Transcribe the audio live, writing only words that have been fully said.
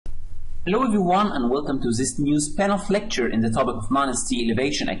Hello everyone and welcome to this new spin-off lecture in the topic of non-ST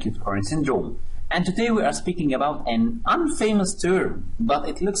elevation acute coronary syndrome. And today we are speaking about an unfamous term, but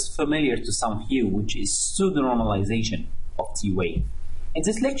it looks familiar to some of you, which is pseudonormalization of T wave. In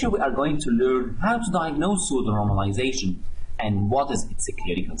this lecture we are going to learn how to diagnose pseudonormalization and what is its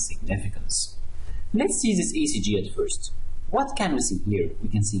clinical significance. Let's see this ECG at first. What can we see here? We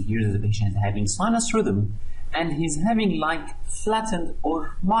can see here that the patient is having sinus rhythm and he's having like flattened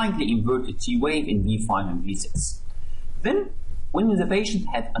or mildly inverted T wave in V5 and V6. Then, when the patient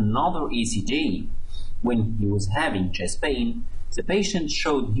had another ECG, when he was having chest pain, the patient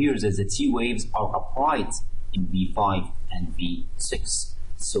showed here that the T waves are upright in V5 and V6.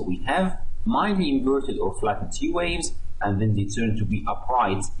 So we have mildly inverted or flattened T waves, and then they turn to be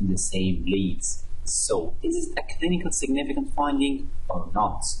upright in the same leads. So, is it a clinical significant finding or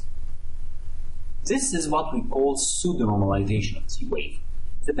not? This is what we call pseudonormalization of T wave.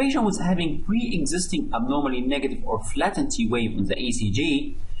 The patient was having pre-existing abnormally negative or flattened T wave in the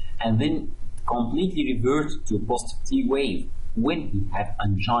ECG and then completely reverted to a positive T wave when he had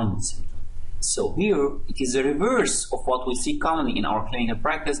angina symptom. So here it is the reverse of what we see commonly in our clinical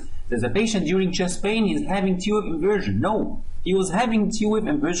practice, that the patient during chest pain is having T wave inversion. No, he was having T wave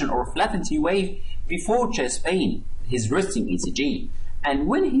inversion or flattened T wave before chest pain, his resting ECG. And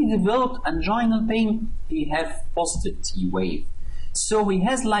when he developed anginal pain, he had positive T wave. So he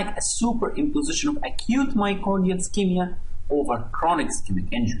has like a superimposition of acute myocardial ischemia over chronic ischemic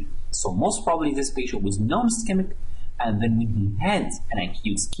injury. So most probably this patient was non-ischemic, and then when he had an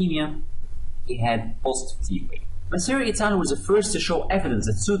acute ischemia, he had positive T wave. Sherif Altoukhy was the first to show evidence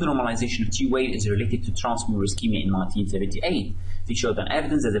that pseudonormalization of T wave is related to transmural ischemia in 1978. They showed an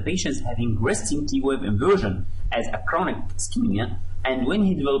evidence that the patient is having resting T wave inversion as a chronic ischemia, and when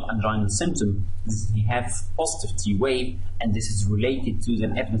he developed anginal symptom, he has positive T wave, and this is related to the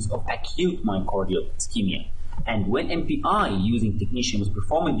evidence of acute myocardial ischemia. And when MPI using technetium was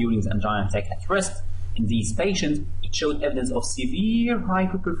performed during the angina attack at rest, in these patients, it showed evidence of severe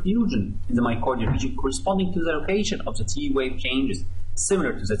hyperperfusion in the myocardial region corresponding to the location of the T wave changes,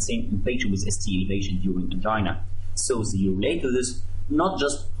 similar to that same in patient with ST elevation during angina. So they related this not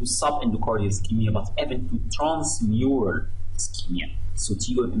just to subendocardial ischemia, but even to transmural ischemia. So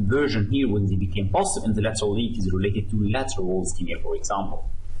T wave inversion here, when they became positive in the lateral lead, is related to lateral wall ischemia, for example.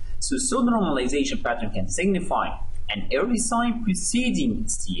 So pseudonormalization pattern can signify an early sign preceding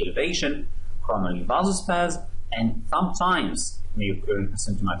ST elevation, coronary vasospasm, and sometimes it may occur in a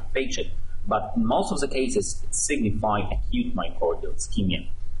symptomatic patient, but in most of the cases it signifies acute myocardial ischemia.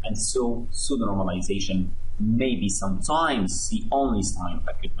 And so pseudonormalization may be sometimes the only sign of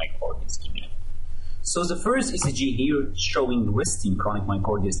acute myocardial ischemia. So the first ECG here showing resting chronic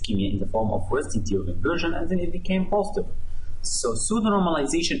myocardial ischemia in the form of resting T wave inversion, and then it became positive. So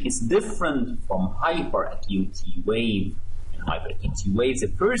pseudonormalization is different from hyperacute T wave. In hyperacute T wave, the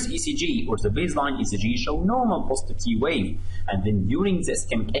first ECG or the baseline ECG show normal positive T wave, and then during the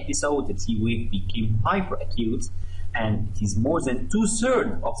ischemic episode the T wave became hyperacute, and it is more than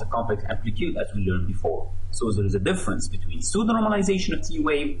 2/3 of the complex amplitude as we learned before. So there is a difference between pseudonormalization of T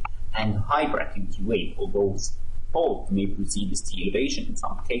wave and hyperacute T wave, although both may precede ST elevation in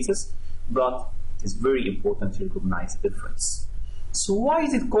some cases, but it is very important to recognize the difference. So why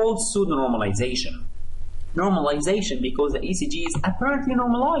is it called pseudonormalization? Normalization because the ECG is apparently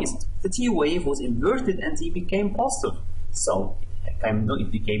normalized. The T wave was inverted and it became positive, so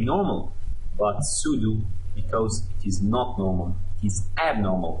it became normal. But pseudo because it is not normal, it is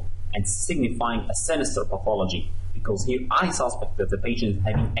abnormal and signifying a sinister pathology, because here I suspect that the patient is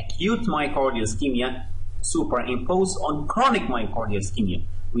having acute myocardial ischemia superimposed on chronic myocardial ischemia,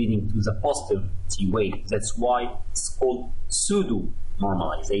 leading to the positive T wave. That's why it's called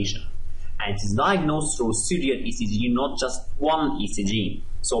pseudo-normalization. And it is diagnosed through serial ECG, not just one ECG.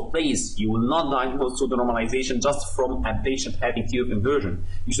 So please, you will not diagnose pseudonormalization just from a patient having T wave inversion.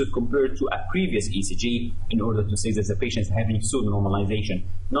 You should compare it to a previous ECG in order to say that the patient is having pseudonormalization,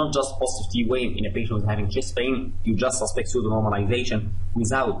 not just positive T wave in a patient who is having chest pain. You just suspect pseudonormalization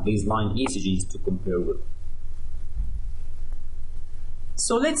without baseline ECGs to compare with.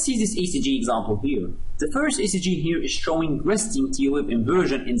 So let's see this ECG example here. The first ECG here is showing resting T wave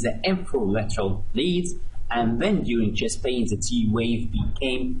inversion in the inferolateral leads, and then during chest pain the T wave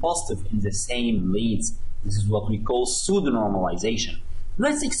became positive in the same leads. This is what we call pseudonormalization.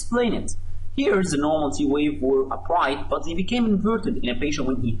 Let's explain it. Here the normal T wave were upright, but they became inverted in a patient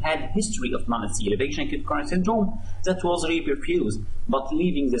when he had history of non-ST elevation acute coronary syndrome that was reperfused, but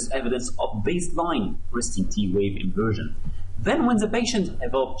leaving this evidence of baseline resting T wave inversion. Then when the patient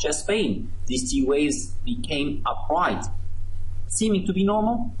developed chest pain, these T waves became upright. seeming to be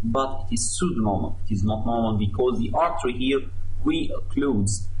normal, but it is pseudonormal. It is not normal because the artery here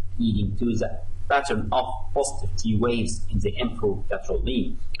re-occludes, leading to the pattern of positive T waves in the inferolateral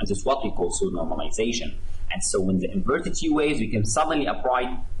lead. And this is what we call pseudonormalization. And so when the inverted T waves become suddenly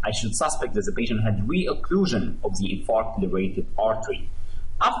upright, I should suspect that the patient had re-occlusion of the infarct-related artery.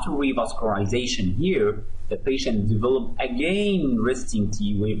 After revascularization here, the patient developed again resting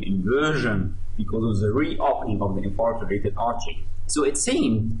T wave inversion because of the reopening of the infarct-related artery. So it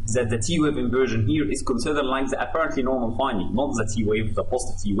seems that the T wave inversion here is considered like the apparently normal finding, not the T wave, the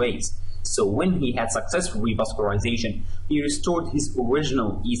positive T waves. So when he had successful revascularization, he restored his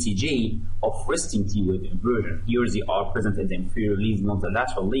original ECG of resting T wave inversion. Here they are present in the inferior lead, not the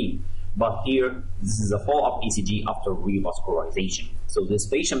lateral lead. But here, this is a follow-up ECG after revascularization. So this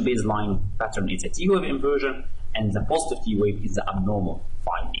patient baseline pattern is a T wave inversion, and the positive T wave is the abnormal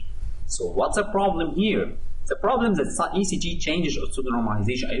finding. So what's the problem here? The problem is that ECG changes of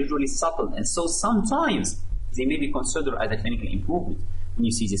pseudonormalization are usually subtle, and so sometimes they may be considered as a clinical improvement. When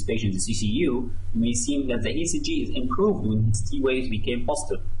you see this patient in the CCU, you may seem that the ECG is improved when his T waves became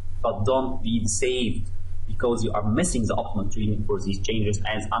positive, but don't be deceived, because you are missing the optimal treatment for these changes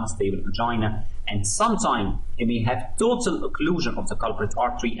as unstable angina, and sometimes he may have total occlusion of the culprit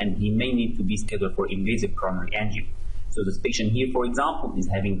artery and he may need to be scheduled for invasive coronary angio. So this patient here, for example, is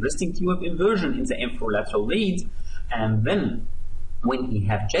having resting T wave inversion in the inferolateral lead, and then when he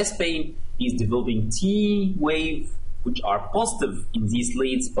has chest pain, he is developing T wave which are positive in these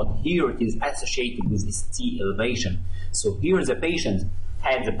leads, but here it is associated with this T elevation. So here the patient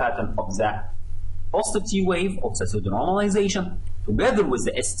had the pattern of the positive T wave of the pseudonormalization together with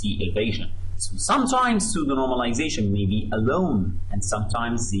the ST elevation. So sometimes pseudonormalization may be alone, and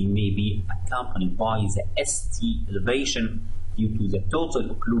sometimes they may be accompanied by the ST elevation due to the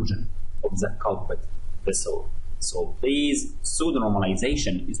total occlusion of the culprit vessel. So please,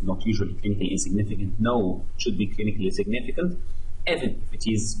 pseudonormalization is not usually clinically insignificant. No, it should be clinically significant, even if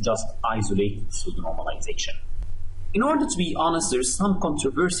it is just isolated pseudonormalization. In order to be honest, there is some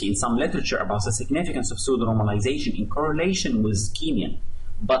controversy in some literature about the significance of pseudonormalization in correlation with ischemia.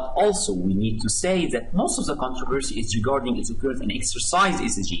 But also we need to say that most of the controversy is regarding its occurrence in exercise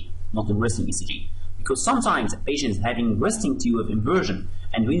ECG, not in resting ECG. Because sometimes a patient is having resting T wave inversion,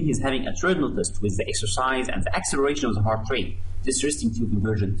 and when he's having a treadmill test with the exercise and the acceleration of the heart rate, this resting T wave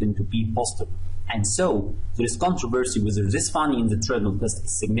inversion tends to be positive. And so there is controversy whether this finding in the treadmill test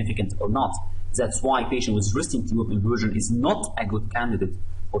is significant or not. That's why a patient with resting T wave inversion is not a good candidate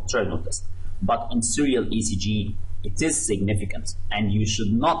for treadmill test. But in serial ECG, it is significant, and you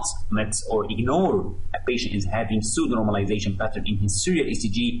should not miss or ignore a patient is having pseudonormalization pattern in his serial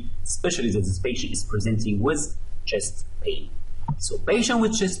ECG, especially that this patient is presenting with chest pain. So patient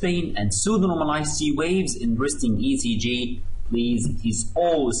with chest pain and pseudonormalized T waves in resting ECG, please, it is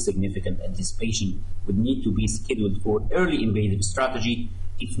always significant, and this patient would need to be scheduled for early invasive strategy,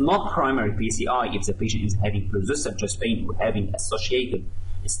 if not primary PCI, if the patient is having persistent chest pain or having associated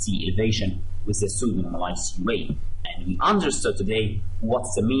ST elevation with the pseudonormalized T wave. And we understood today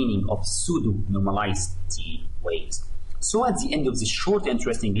what's the meaning of pseudonormalized T waves. So at the end of this short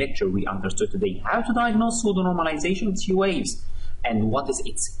interesting lecture, we understood today how to diagnose pseudonormalization of T waves and what is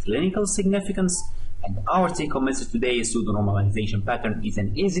its clinical significance. And our take-home message today is pseudonormalization pattern is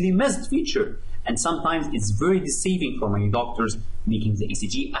an easily missed feature, and sometimes it's very deceiving for many doctors, making the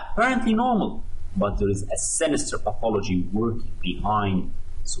ECG apparently normal, but there is a sinister pathology working behind.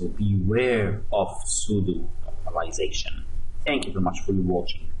 So beware of pseudonormalization. Thank you very much for your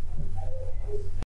watching.